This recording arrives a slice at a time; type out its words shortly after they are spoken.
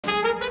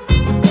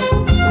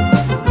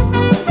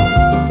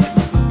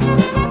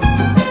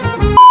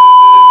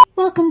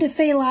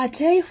CaFae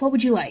Latte. What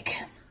would you like?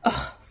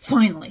 Ugh,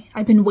 finally.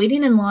 I've been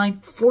waiting in line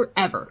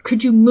forever.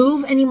 Could you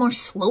move any more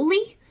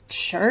slowly?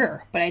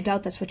 Sure, but I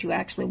doubt that's what you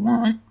actually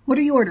want. What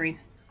are you ordering?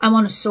 I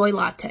want a soy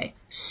latte.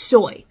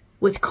 Soy.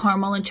 With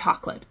caramel and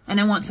chocolate. And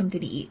I want something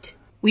to eat.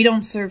 We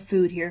don't serve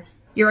food here.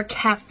 You're a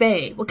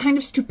cafe. What kind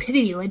of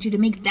stupidity led you to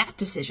make that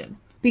decision?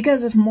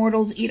 Because if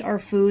mortals eat our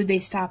food, they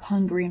stop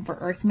hungering for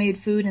earth-made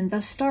food and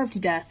thus starve to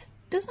death.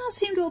 Does not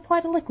seem to apply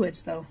to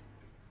liquids, though.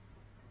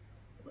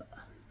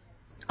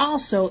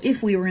 Also,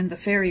 if we were in the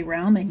fairy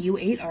realm and you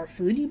ate our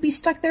food, you'd be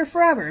stuck there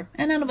forever,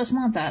 and none of us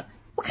want that.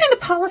 What kind of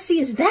policy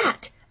is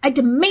that? I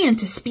demand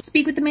to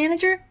speak with the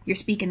manager? You're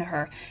speaking to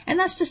her. And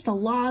that's just the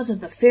laws of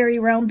the fairy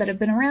realm that have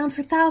been around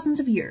for thousands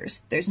of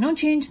years. There's no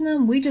change in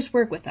them, we just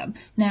work with them.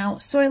 Now,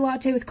 soy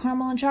latte with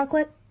caramel and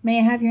chocolate? May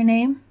I have your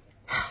name?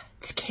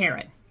 It's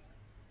Karen.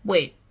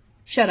 Wait,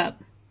 shut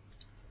up.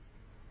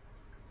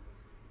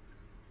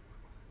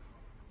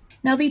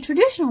 Now, the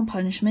traditional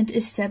punishment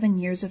is 7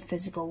 years of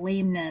physical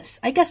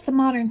lameness. I guess the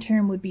modern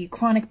term would be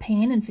chronic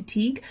pain and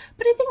fatigue,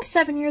 but I think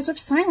 7 years of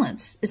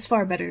silence is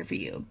far better for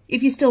you.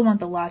 If you still want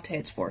the latte,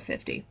 it's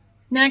 $4.50.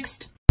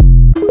 Next.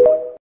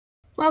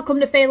 Welcome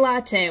to CaFae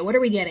Latte. What are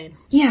we getting?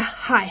 Yeah,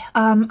 hi.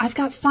 I've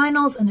got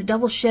finals and a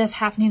double shift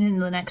happening in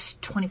the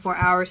next 24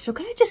 hours, so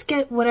could I just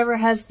get whatever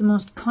has the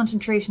most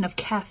concentration of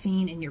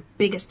caffeine in your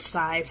biggest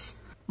size?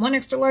 1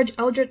 extra large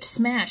Eldritch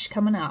Smash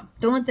coming up.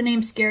 Don't let the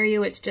name scare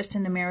you, it's just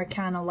an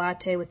Americano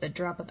latte with a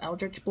drop of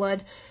Eldritch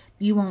blood.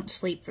 You won't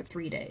sleep for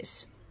 3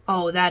 days.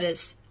 Oh, that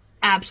is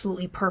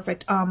absolutely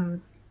perfect.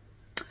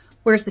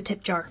 Where's the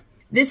tip jar?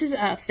 This is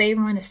a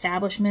fair-run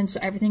establishment, so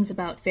everything's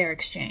about fair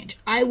exchange.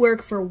 I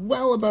work for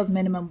well above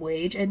minimum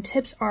wage, and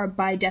tips are,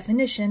 by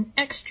definition,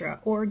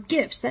 extra, or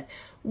gifts that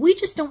we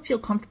just don't feel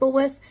comfortable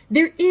with.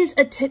 There is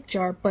a tip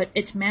jar, but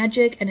it's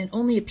magic, and it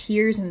only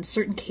appears in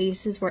certain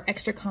cases where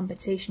extra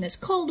compensation is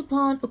called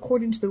upon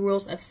according to the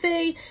rules of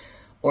Fae,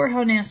 or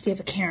how nasty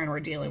of a Karen we're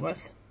dealing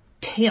with.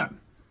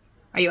 Damn.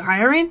 Are you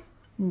hiring?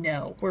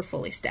 No, we're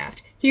fully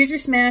staffed. Here's your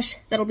smash.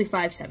 That'll be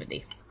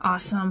 $5.70.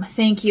 Awesome.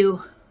 Thank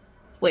you.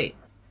 Wait.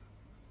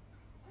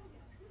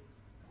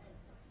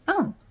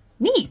 Oh,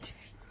 neat.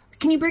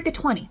 Can you break a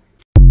 20?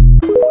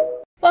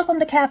 Welcome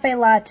to CaFae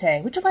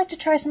Latte. Would you like to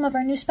try some of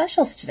our new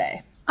specials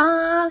today?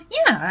 Yeah,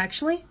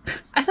 actually.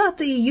 I thought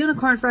the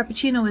unicorn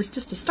frappuccino was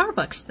just a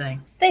Starbucks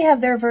thing. They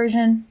have their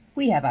version.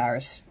 We have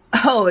ours.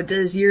 Oh,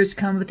 does yours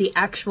come with the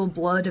actual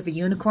blood of a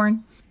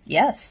unicorn?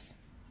 Yes.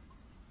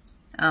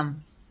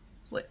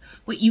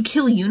 Wait, you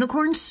kill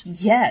unicorns?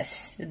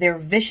 Yes. They're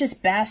vicious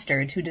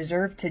bastards who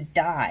deserve to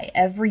die.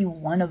 Every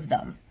one of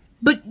them.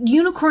 But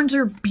unicorns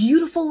are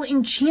beautiful,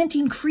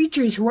 enchanting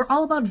creatures who are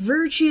all about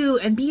virtue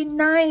and being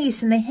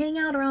nice, and they hang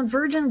out around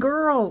virgin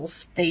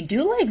girls. They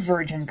do like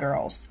virgin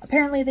girls.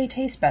 Apparently they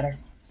taste better.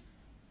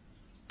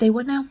 They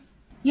what now?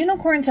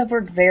 Unicorns have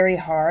worked very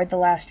hard the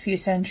last few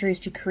centuries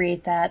to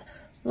create that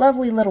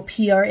lovely little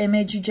PR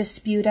image you just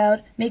spewed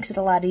out. Makes it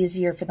a lot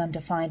easier for them to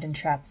find and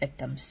trap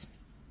victims.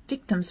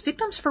 Victims?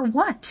 Victims for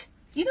what?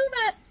 You know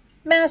that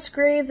mass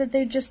grave that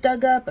they just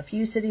dug up a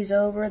few cities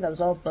over that was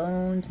all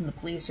bones, and the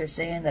police are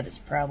saying that it's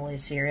probably a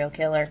serial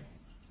killer?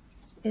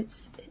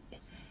 Is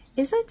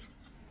it?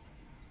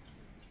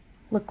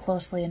 Look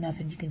closely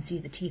enough and you can see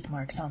the teeth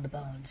marks on the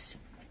bones.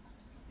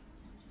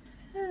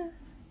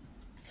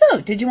 So,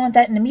 did you want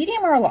that in a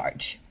medium or a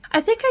large? I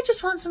think I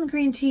just want some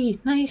green tea.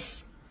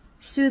 Nice,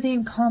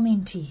 soothing,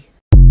 calming tea.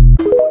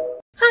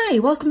 Hi,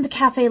 welcome to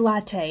CaFae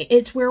Latte.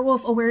 It's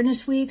Werewolf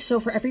Awareness Week, so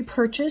for every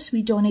purchase,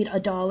 we donate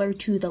 $1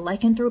 to the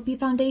Lycanthropy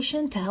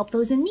Foundation to help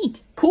those in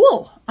need.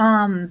 Cool.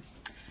 I'm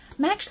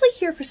actually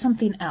here for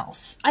something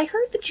else. I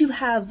heard that you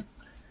have,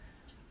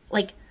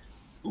 like,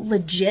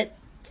 legit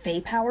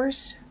Fae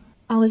powers.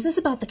 Oh, is this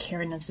about the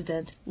Karen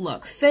incident?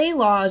 Look, Fae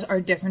laws are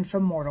different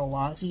from mortal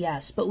laws,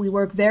 yes, but we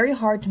work very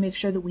hard to make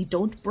sure that we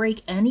don't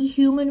break any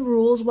human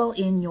rules while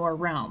in your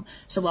realm.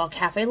 So while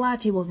CaFae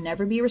Latte will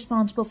never be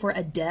responsible for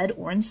a dead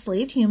or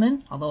enslaved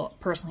human, although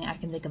personally I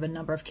can think of a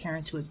number of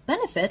Karens who would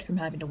benefit from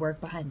having to work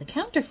behind the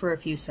counter for a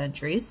few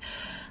centuries,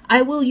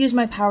 I will use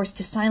my powers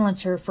to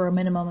silence her for a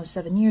minimum of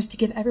 7 years to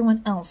give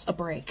everyone else a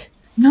break.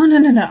 No.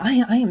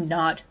 I am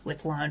not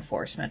with law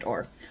enforcement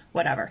or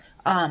whatever.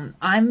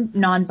 I'm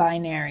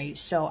non-binary,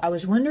 so I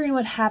was wondering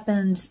what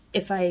happens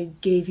if I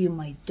gave you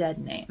my dead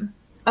name.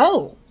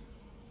 Well,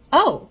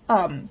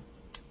 I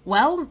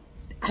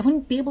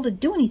wouldn't be able to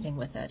do anything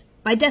with it.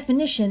 By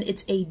definition,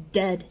 it's a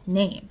dead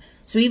name.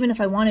 So even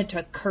if I wanted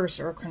to curse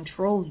or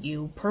control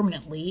you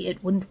permanently,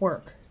 it wouldn't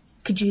work.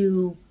 Could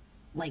you,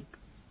 like,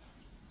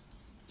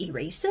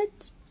 erase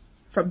it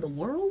from the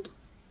world?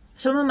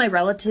 Some of my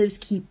relatives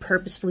keep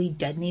purposefully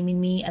dead-naming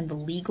me, and the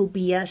legal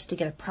BS to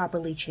get it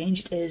properly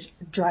changed is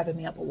driving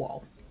me up a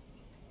wall.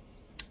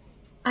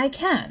 I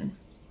can.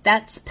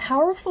 That's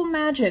powerful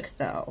magic,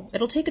 though.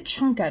 It'll take a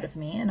chunk out of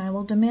me, and I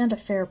will demand a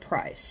fair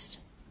price.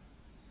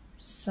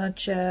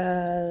 Such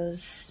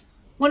as...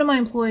 One of my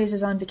employees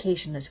is on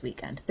vacation this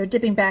weekend. They're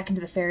dipping back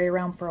into the fairy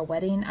realm for a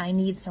wedding. I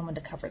need someone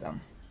to cover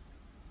them.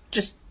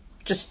 Just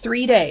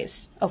 3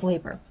 days of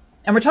labor.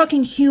 And we're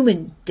talking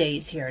human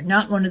days here,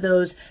 not one of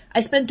those,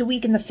 I spent a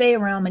week in the Fae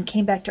realm and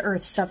came back to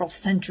Earth several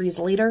centuries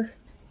later.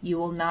 You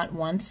will not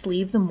once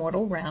leave the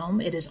mortal realm.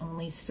 It is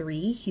only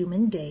 3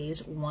 human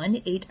days,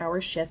 1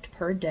 8-hour shift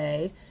per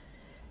day.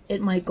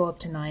 It might go up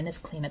to 9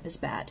 if cleanup is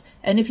bad.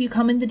 And if you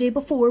come in the day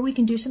before, we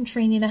can do some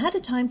training ahead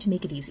of time to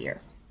make it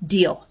easier.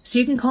 Deal. So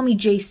you can call me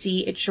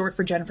JC, it's short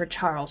for Jennifer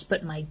Charles,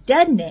 but my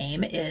dead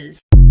name is...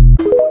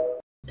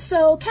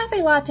 So,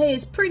 CaFae Latte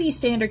is pretty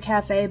standard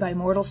cafe by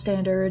mortal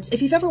standards.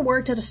 If you've ever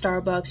worked at a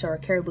Starbucks or a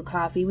Caribou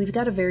Coffee, we've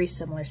got a very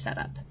similar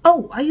setup.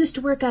 Oh, I used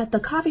to work at the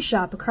coffee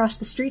shop across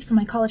the street from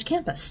my college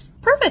campus.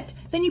 Perfect!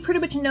 Then you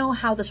pretty much know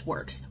how this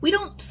works. We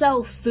don't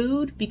sell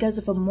food, because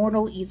if a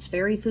mortal eats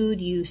fairy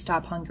food, you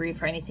stop hungry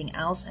for anything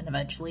else and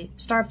eventually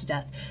starve to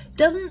death.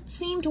 Doesn't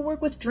seem to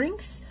work with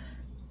drinks.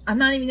 I'm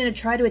not even going to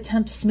try to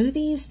attempt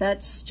smoothies,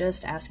 that's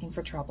just asking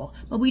for trouble.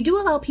 But we do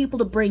allow people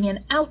to bring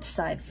in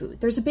outside food.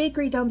 There's a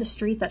bakery down the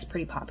street that's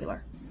pretty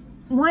popular.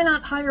 Why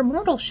not hire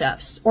mortal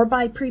chefs or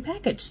buy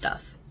prepackaged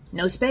stuff?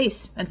 No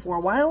space, and for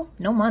a while,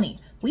 no money.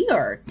 We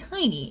are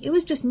tiny. It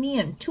was just me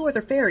and 2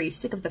 other fairies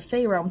sick of the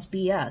Fae Realm's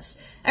BS.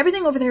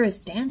 Everything over there is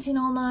dancing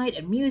all night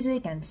and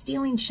music and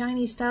stealing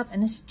shiny stuff,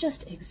 and it's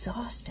just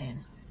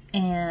exhausting.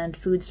 And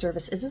food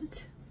service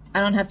isn't? I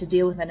don't have to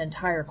deal with an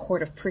entire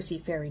court of prissy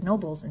fairy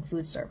nobles in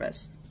food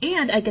service.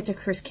 And I get to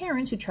curse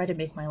Karens who try to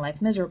make my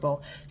life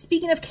miserable.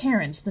 Speaking of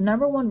Karens, the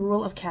 #1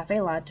 rule of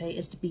CaFae Latte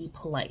is to be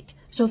polite.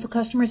 So if a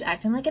customer's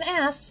acting like an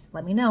ass,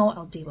 let me know,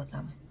 I'll deal with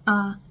them.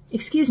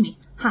 Excuse me.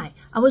 Hi.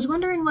 I was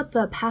wondering what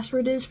the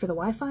password is for the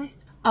Wi-Fi?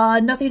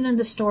 Nothing in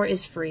the store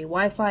is free.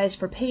 Wi-Fi is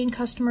for paying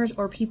customers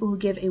or people who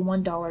give a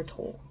 $1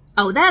 toll.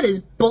 Oh, that is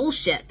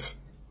bullshit!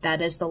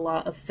 That is the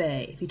law of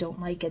Fae. If you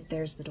don't like it,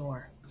 there's the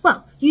door.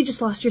 Well, you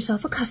just lost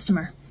yourself a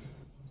customer.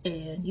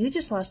 And you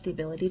just lost the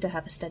ability to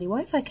have a steady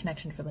Wi-Fi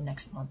connection for the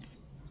next month.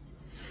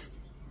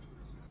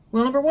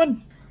 Rule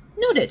 #1.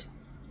 Noted.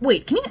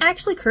 Wait, can you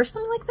actually curse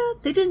them like that?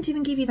 They didn't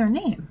even give you their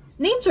name.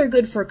 Names are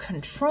good for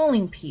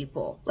controlling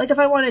people. Like if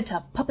I wanted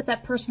to puppet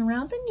that person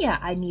around, then yeah,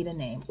 I need a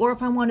name. Or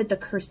if I wanted the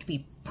curse to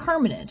be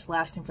permanent,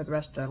 lasting for the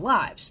rest of their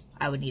lives,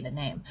 I would need a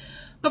name.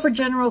 But for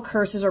general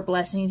curses or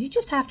blessings, you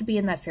just have to be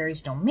in that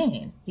fairy's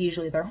domain,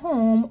 usually their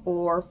home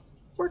or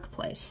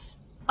workplace.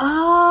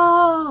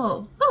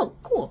 Oh,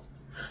 cool.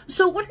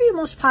 So what are your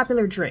most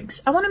popular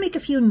drinks? I want to make a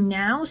few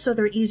now so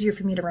they're easier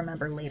for me to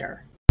remember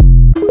later.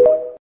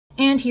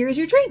 And here's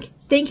your drink.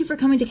 Thank you for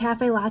coming to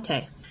CaFae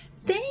Latte.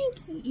 Thank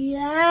you.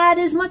 That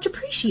is much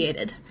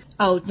appreciated.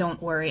 Oh,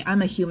 don't worry.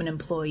 I'm a human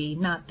employee,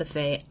 not the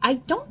Fae. I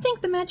don't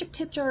think the magic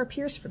tip jar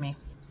appears for me.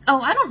 Oh,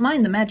 I don't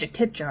mind the magic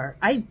tip jar.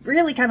 I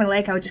really kind of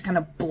like how it just kind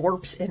of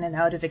blorps in and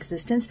out of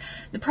existence.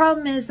 The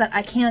problem is that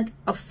I can't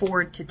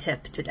afford to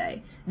tip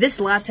today.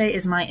 This latte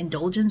is my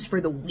indulgence for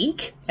the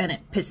week, and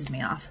it pisses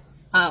me off.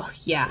 Oh,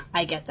 yeah,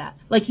 I get that.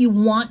 Like, you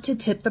want to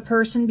tip the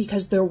person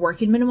because they're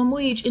working minimum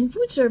wage in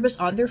food service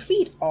on their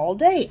feet all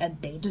day,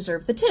 and they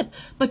deserve the tip.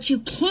 But you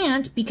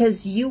can't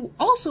because you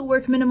also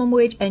work minimum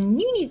wage, and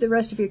you need the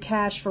rest of your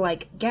cash for,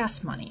 like,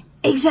 gas money.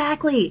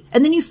 Exactly!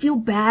 And then you feel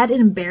bad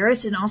and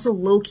embarrassed and also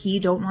low-key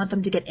don't want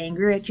them to get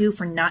angry at you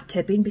for not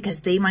tipping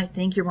because they might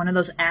think you're one of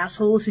those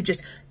assholes who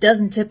just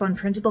doesn't tip on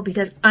principle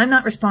because I'm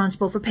not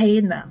responsible for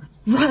paying them.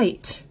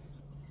 Right.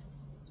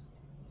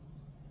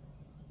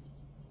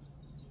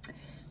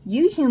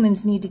 You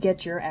humans need to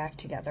get your act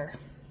together.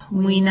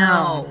 We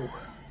know.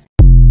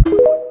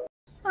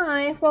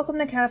 Hi, welcome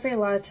to CaFae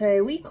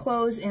Latte. We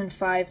close in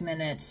 5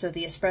 minutes, so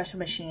the espresso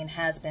machine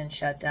has been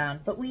shut down,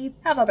 but we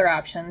have other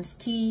options.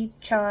 Tea,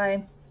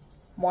 chai,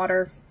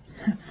 water.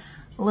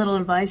 A little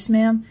advice,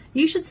 ma'am.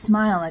 You should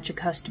smile at your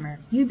customer.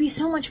 You'd be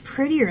so much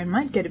prettier and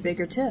might get a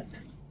bigger tip.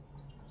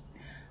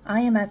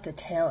 I am at the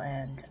tail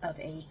end of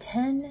a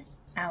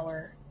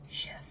 10-hour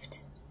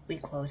shift. We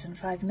close in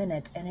 5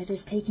 minutes, and it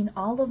is taking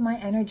all of my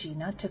energy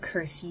not to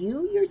curse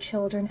you, your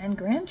children, and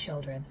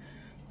grandchildren.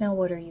 Now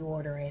what are you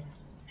ordering?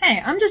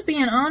 Hey, I'm just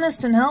being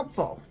honest and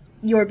helpful.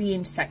 You're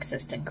being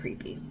sexist and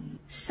creepy.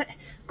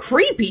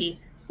 Creepy?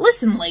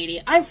 Listen,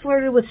 lady, I've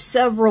flirted with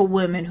several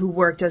women who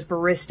worked as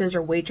baristas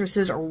or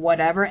waitresses or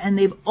whatever, and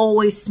they've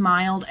always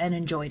smiled and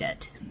enjoyed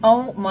it.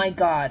 Oh my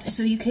god.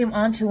 So you came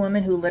on to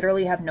women who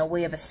literally have no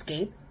way of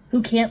escape?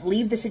 Who can't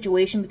leave the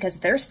situation because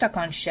they're stuck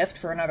on shift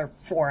for another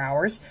 4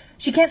 hours.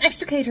 She can't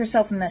extricate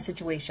herself from that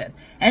situation.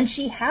 And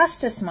she has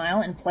to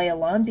smile and play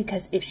along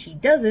because if she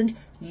doesn't,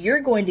 you're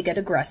going to get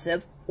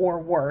aggressive, or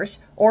worse,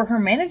 or her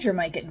manager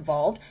might get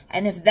involved,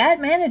 and if that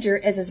manager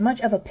is as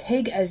much of a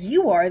pig as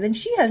you are, then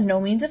she has no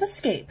means of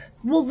escape.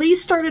 Well, they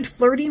started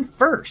flirting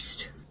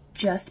first.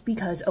 Just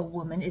because a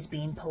woman is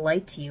being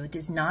polite to you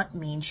does not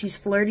mean she's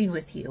flirting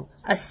with you,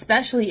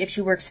 especially if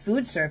she works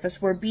food service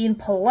where being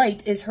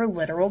polite is her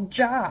literal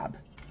job.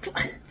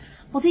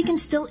 Well, they can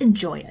still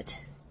enjoy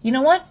it. You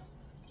know what?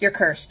 You're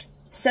cursed.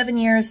 7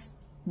 years,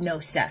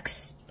 no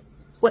sex.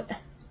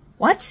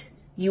 What?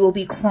 You will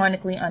be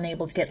chronically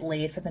unable to get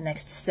laid for the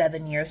next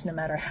 7 years no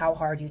matter how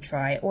hard you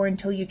try, or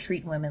until you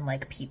treat women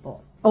like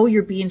people. Oh,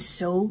 you're being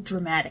so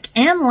dramatic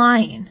and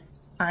lying.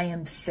 I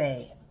am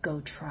Faye. Go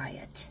try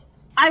it.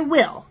 I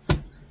will.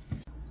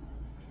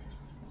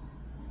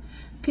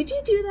 Could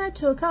you do that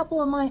to a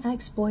couple of my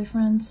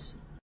ex-boyfriends?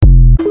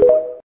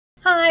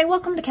 Hi,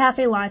 welcome to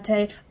CaFae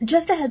Latte.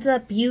 Just a heads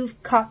up,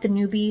 you've caught the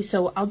newbie,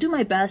 so I'll do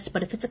my best,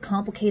 but if it's a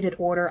complicated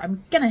order,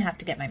 I'm gonna have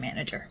to get my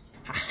manager.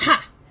 Ha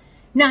ha!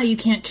 Now you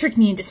can't trick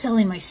me into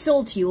selling my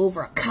soul to you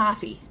over a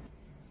coffee.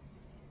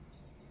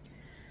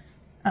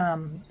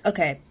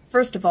 Okay,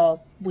 first of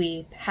all,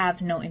 we have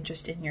no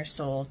interest in your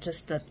soul,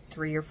 just the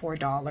 $3 or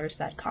 $4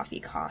 that coffee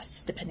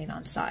costs, depending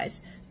on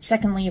size.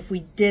 Secondly, if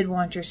we did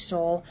want your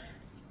soul,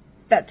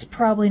 that's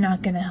probably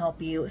not gonna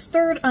help you.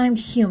 Third, I'm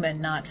human,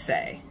 not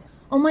fae.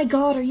 Oh my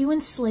god, are you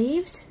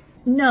enslaved?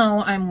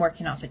 No, I'm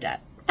working off a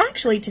debt.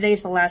 Actually,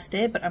 today's the last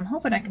day, but I'm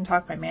hoping I can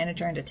talk my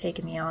manager into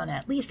taking me on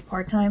at least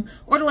part-time,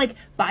 or to, like,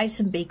 buy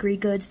some bakery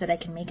goods that I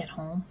can make at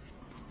home.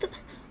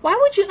 Why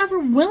would you ever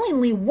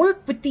willingly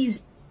work with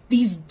these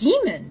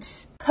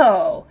demons?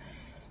 Oh,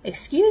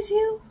 excuse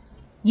you?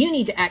 You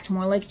need to act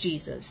more like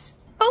Jesus.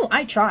 Oh,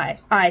 I try.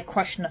 I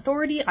question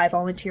authority, I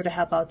volunteer to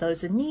help out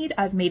those in need,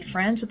 I've made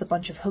friends with a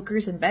bunch of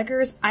hookers and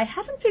beggars, I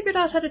haven't figured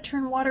out how to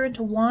turn water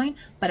into wine,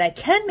 but I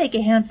can make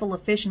a handful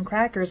of fish and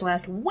crackers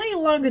last way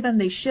longer than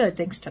they should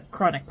thanks to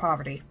chronic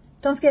poverty.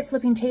 Don't forget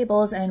flipping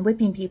tables and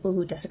whipping people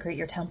who desecrate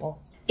your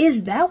temple.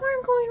 Is that where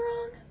I'm going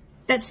wrong?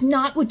 That's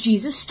not what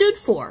Jesus stood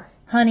for.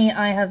 Honey,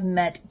 I have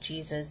met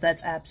Jesus.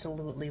 That's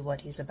absolutely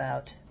what he's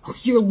about. Oh,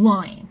 you're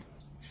lying.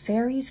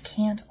 Fairies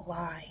can't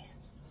lie.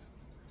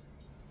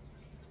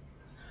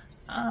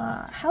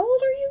 How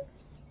old are you?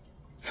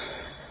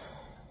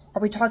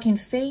 Are we talking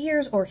fae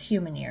years or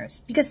human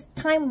years? Because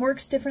time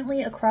works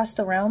differently across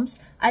the realms.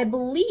 I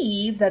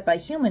believe that by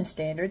human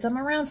standards, I'm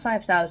around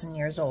 5,000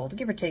 years old,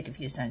 give or take a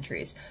few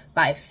centuries.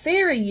 By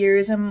fairy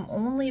years, I'm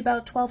only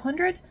about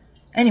 1,200.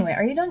 Anyway,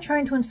 are you done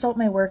trying to insult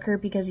my worker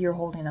because you're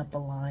holding up the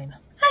line?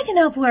 I can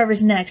help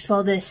whoever's next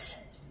while this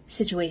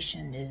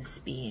situation is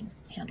being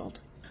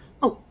handled.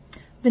 Oh,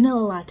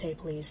 vanilla latte,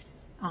 please.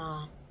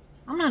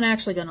 I'm not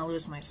actually gonna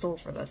lose my soul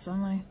for this,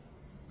 am I?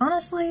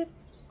 Honestly,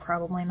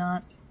 probably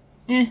not.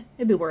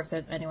 It'd be worth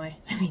it anyway.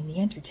 I mean, the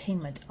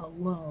entertainment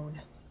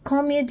alone.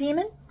 Call me a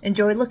demon?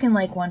 Enjoy looking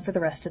like one for the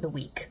rest of the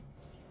week.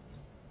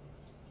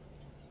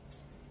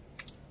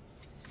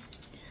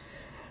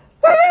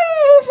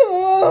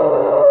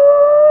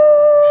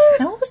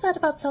 Now, what was that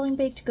about selling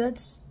baked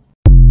goods?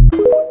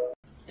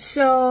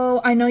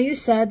 So, I know you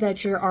said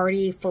that you're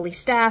already fully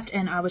staffed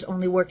and I was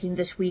only working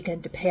this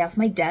weekend to pay off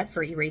my debt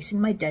for erasing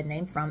my dead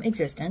name from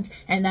existence,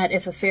 and that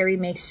if a fairy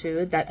makes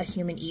food that a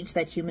human eats,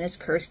 that human is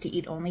cursed to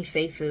eat only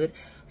fae food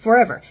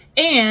forever.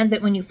 And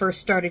that when you first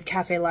started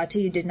CaFae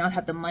Latte, you did not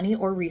have the money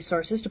or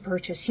resources to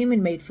purchase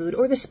human-made food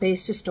or the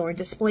space to store and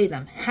display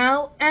them.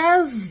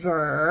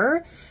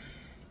 However,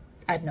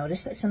 I've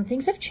noticed that some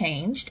things have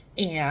changed,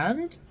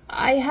 and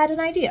I had an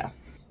idea.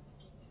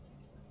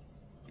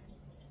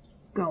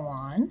 Go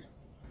on.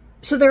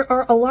 So there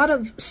are a lot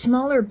of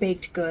smaller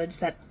baked goods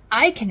that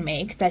I can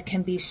make that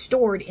can be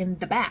stored in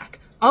the back.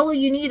 All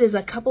you need is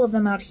a couple of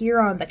them out here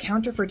on the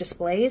counter for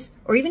displays,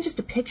 or even just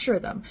a picture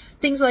of them.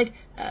 Things like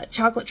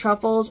chocolate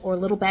truffles or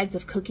little bags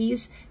of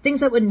cookies, things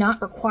that would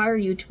not require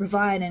you to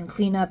provide and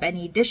clean up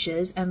any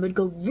dishes and would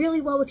go really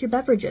well with your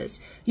beverages.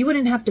 You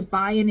wouldn't have to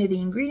buy any of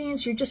the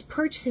ingredients, you're just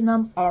purchasing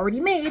them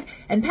already made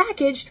and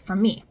packaged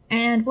from me.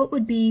 And what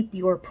would be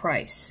your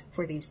price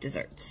for these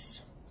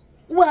desserts?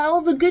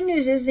 Well, the good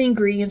news is the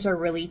ingredients are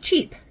really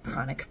cheap.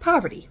 Chronic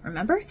poverty,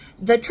 remember?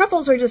 The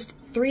truffles are just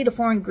 3 to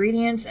 4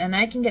 ingredients, and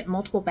I can get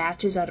multiple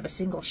batches out of a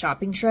single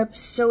shopping trip,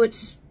 so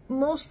it's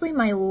mostly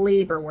my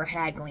labor we're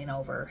haggling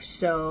over.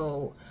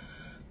 So,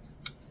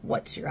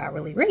 what's your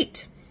hourly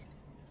rate?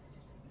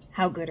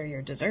 How good are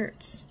your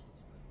desserts?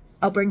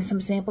 I'll bring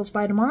some samples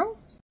by tomorrow.